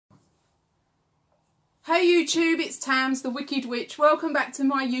Hey YouTube, it's Tams, the Wicked Witch. Welcome back to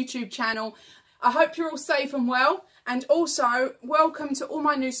my YouTube channel. I hope you're all safe and well, and also welcome to all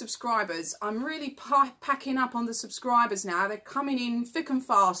my new subscribers. I'm really packing up on the subscribers now. They're coming in thick and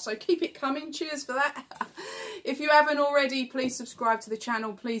fast, so keep it coming. Cheers for that. If you haven't already, please subscribe to the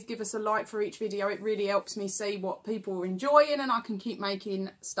channel. Please give us a like for each video. It really helps me see what people are enjoying, and I can keep making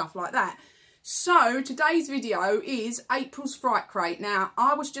stuff like that. So today's video is April's Fright Crate. Now,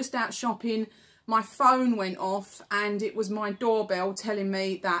 I was just out shopping. My phone went off and it was my doorbell telling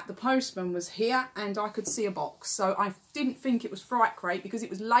me that the postman was here and I could see a box. So I didn't think it was Fright Crate because it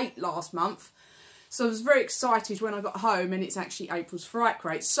was late last month. So I was very excited when I got home and it's actually April's Fright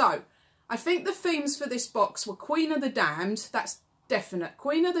Crate. So I think the themes for this box were Queen of the Damned. That's definite.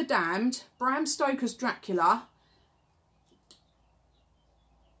 Queen of the Damned, Bram Stoker's Dracula,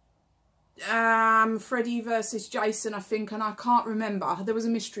 Freddy versus Jason, I think, and I can't remember. There was a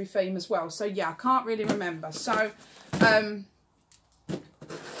mystery theme as well, so yeah, I can't really remember. So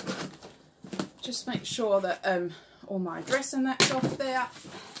just make sure that all my address and that's off there.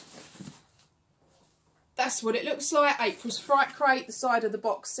 That's what it looks like. April's Fright Crate. The side of the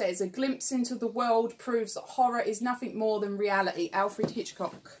box says, "A glimpse into the world proves that horror is nothing more than reality. Alfred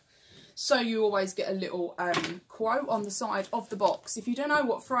Hitchcock." So you always get a little quote on the side of the box. If you don't know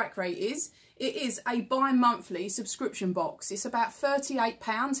what Fright Crate is, it is a bi-monthly subscription box. It's about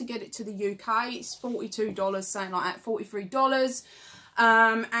 £38 to get it to the UK. It's $42, something like that, $43.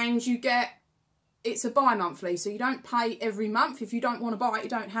 And you get, it's a bi-monthly, so you don't pay every month. If you don't want to buy it, you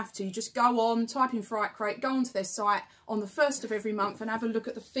don't have to. You just go on, type in Fright Crate, go onto their site on the 1st of every month and have a look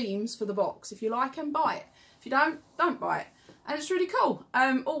at the themes for the box. If you like them, buy it. If you don't buy it. And it's really cool.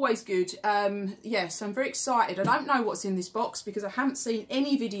 Always good. Yes, I'm very excited. I don't know what's in this box because I haven't seen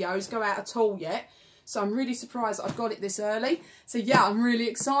any videos go out at all yet. So I'm really surprised that I've got it this early. So yeah, I'm really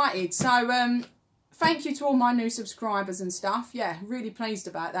excited. So thank you to all my new subscribers and stuff. Yeah, really pleased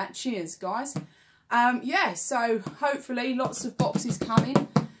about that. Cheers, guys. Yeah, so hopefully lots of boxes coming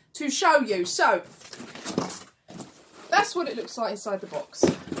to show you. So that's what it looks like inside the box.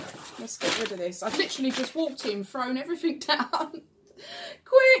 Let's get rid of this. I've literally just walked in, thrown everything down.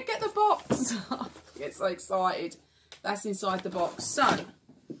 Quick, get the box. I get so excited. That's inside the box. So,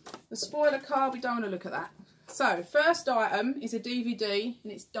 the spoiler card, we don't want to look at that. So, first item is a DVD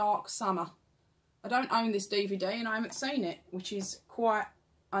and it's Dark Summer. I don't own this DVD and I haven't seen it, which is quite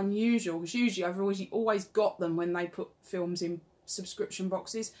unusual because usually I've always got them when they put films in subscription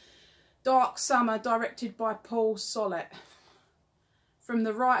boxes. Dark Summer, directed by Paul Solet. From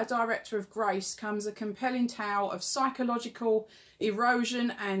the writer-director of Grace comes a compelling tale of psychological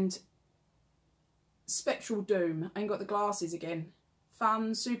erosion and spectral doom. I ain't got the glasses again.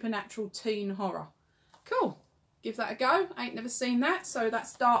 Fun, supernatural teen horror. Cool. Give that a go. I ain't never seen that. So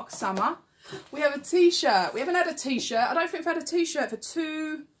that's Dark Summer. We have a t-shirt. We haven't had a t-shirt. I don't think we've had a t-shirt for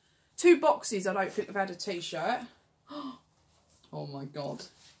two boxes. I don't think we've had a t-shirt. Oh my God.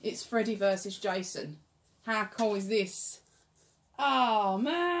 It's Freddy versus Jason. How cool is this? Oh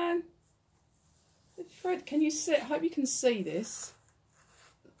man, Fred, can you see? I hope you can see this.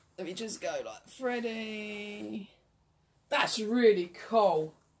 Let me just go like Freddy. That's really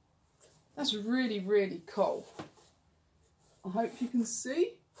cool. That's really, really cool. I hope you can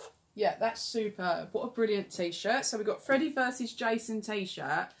see. Yeah, that's superb. What a brilliant t-shirt. So we've got Freddy versus Jason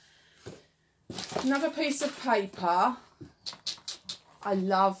t-shirt. Another piece of paper. I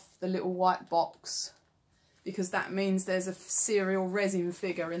love the little white box, because that means there's a cereal resin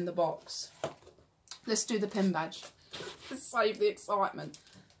figure in the box. Let's do the pin badge. Let's save the excitement.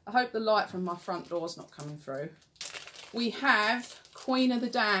 I hope the light from my front door's not coming through. We have Queen of the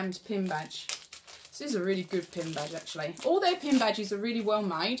Damned pin badge. This is a really good pin badge, actually. All their pin badges are really well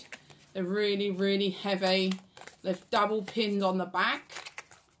made. They're really, really heavy. They've double pinned on the back.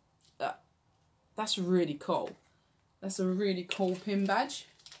 That's really cool. That's a really cool pin badge.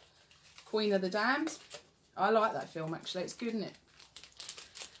 Queen of the Damned. I like that film, actually. It's good, isn't it?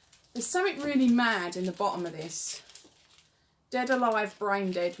 There's something really mad in the bottom of this. Dead Alive,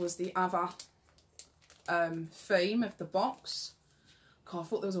 Brain Dead was the other theme of the box. God, I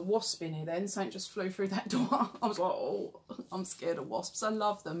thought there was a wasp in here then. Something just flew through that door. I was like, oh, I'm scared of wasps. I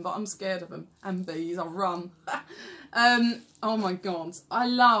love them, but I'm scared of them. And bees. I'll run. Oh my God. I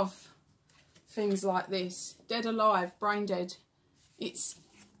love things like this. Dead Alive, Brain Dead. It's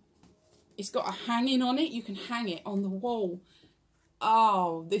got a hanging on it. You can hang it on the wall.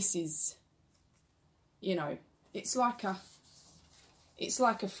 Oh, this is, you know, it's like a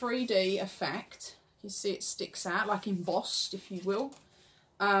 3D effect. You see it sticks out, like embossed, if you will.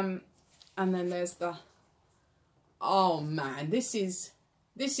 And then there's the, oh man, this is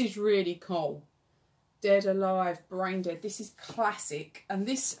really cool. Dead Alive, Brain Dead. This is classic. And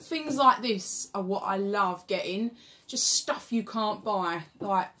things like this are what I love getting. Just stuff you can't buy,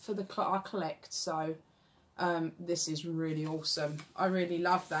 like for the I collect. So this is really awesome. I really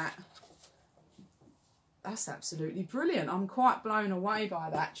love that. That's absolutely brilliant. I'm quite blown away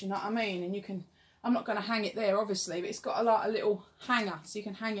by that. Do you know what I mean? And you can, I'm not going to hang it there, obviously, but it's got a little hanger, so you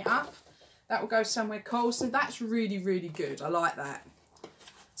can hang it up. That will go somewhere cool. So that's really, really good. I like that.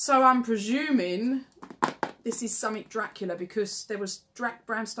 So I'm presuming this is something Dracula, because there was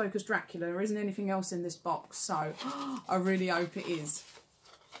Bram Stoker's Dracula. There isn't anything else in this box. So I really hope it is.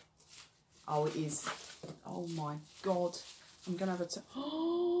 Oh, it is. Oh my God. I'm going to have a...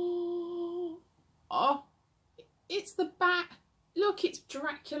 Oh, it's the bat. Look, it's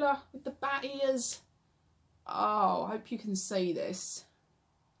Dracula with the bat ears. Oh, I hope you can see this.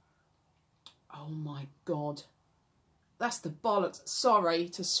 Oh my God. That's the bollocks. Sorry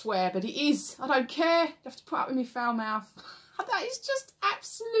to swear, but it is. I don't care. You have to put up with me foul mouth. That is just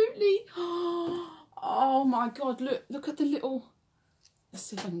absolutely... Oh my God. Look at the little... Let's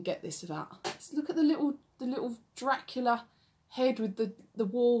see if I can get this without... Look at the little Dracula head with the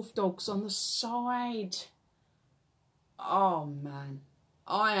wolf dogs on the side. Oh man,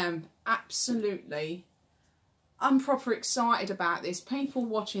 I am absolutely, I'm proper excited about this. People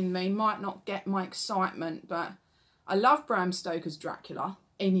watching me might not get my excitement, but I love Bram Stoker's Dracula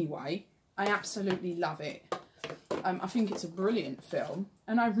anyway. I absolutely love it. I think it's a brilliant film,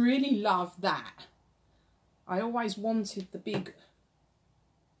 and I really love that. I always wanted the big...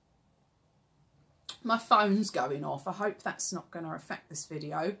 My phone's going off. I hope that's not going to affect this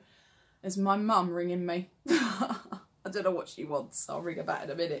video. There's my mum ringing me. I don't know what she wants. I'll ring her back in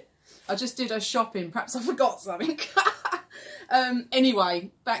a minute. I just did her shopping. Perhaps I forgot something.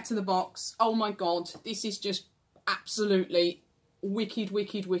 Anyway, back to the box. Oh my God. This is just absolutely wicked,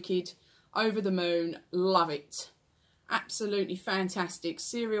 wicked, wicked. Over the moon. Love it. Absolutely fantastic.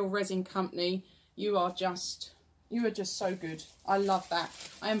 Serial Resin Company. You are just so good. I love that.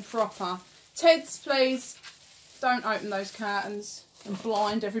 I am proper. Teds, please. Don't open those curtains and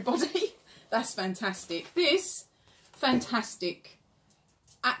blind everybody. That's fantastic. This... Fantastic.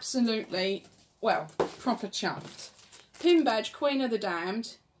 Absolutely, well, proper chuffed. Pin badge, Queen of the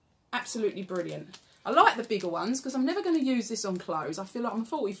Damned. Absolutely brilliant. I like the bigger ones because I'm never going to use this on clothes. I feel like I'm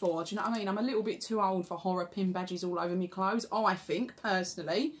 44, do you know what I mean? I'm a little bit too old for horror pin badges all over me clothes. I think,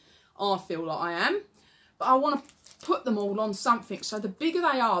 personally, I feel like I am. But I want to put them all on something. So the bigger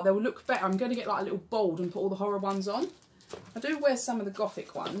they are, they'll look better. I'm going to get like a little board and put all the horror ones on. I do wear some of the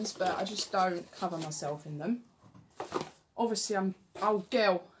gothic ones, but I just don't cover myself in them. Obviously, I'm old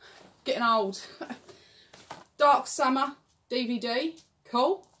girl, getting old. Dark Summer DVD,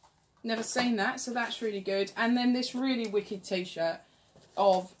 cool. Never seen that, so that's really good. And then this really wicked t-shirt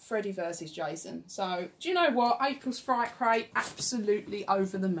of Freddy versus Jason. So, do you know what? April's Frightcrate, absolutely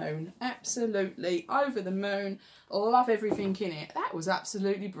over the moon. Absolutely over the moon. Love everything in it. That was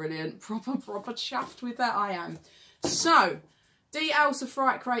absolutely brilliant. Proper chuffed with that, I am. So... details of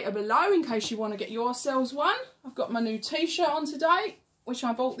Frightcrate are below in case you want to get yourselves one. I've got my new t-shirt on today, which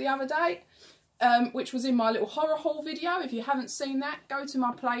I bought the other day, which was in my little horror haul video. If you haven't seen that, go to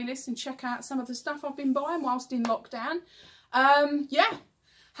my playlist and check out some of the stuff I've been buying whilst in lockdown. Yeah,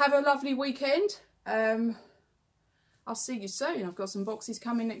 have a lovely weekend. I'll see you soon. I've got some boxes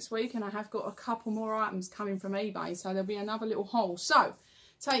coming next week, and I have got a couple more items coming from eBay, so there'll be another little haul. So,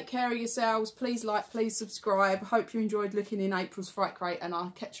 take care of yourselves. Please like, please subscribe. Hope you enjoyed looking in April's Frightcrate, and I'll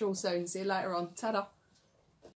catch you all soon. See you later on. Ta-da.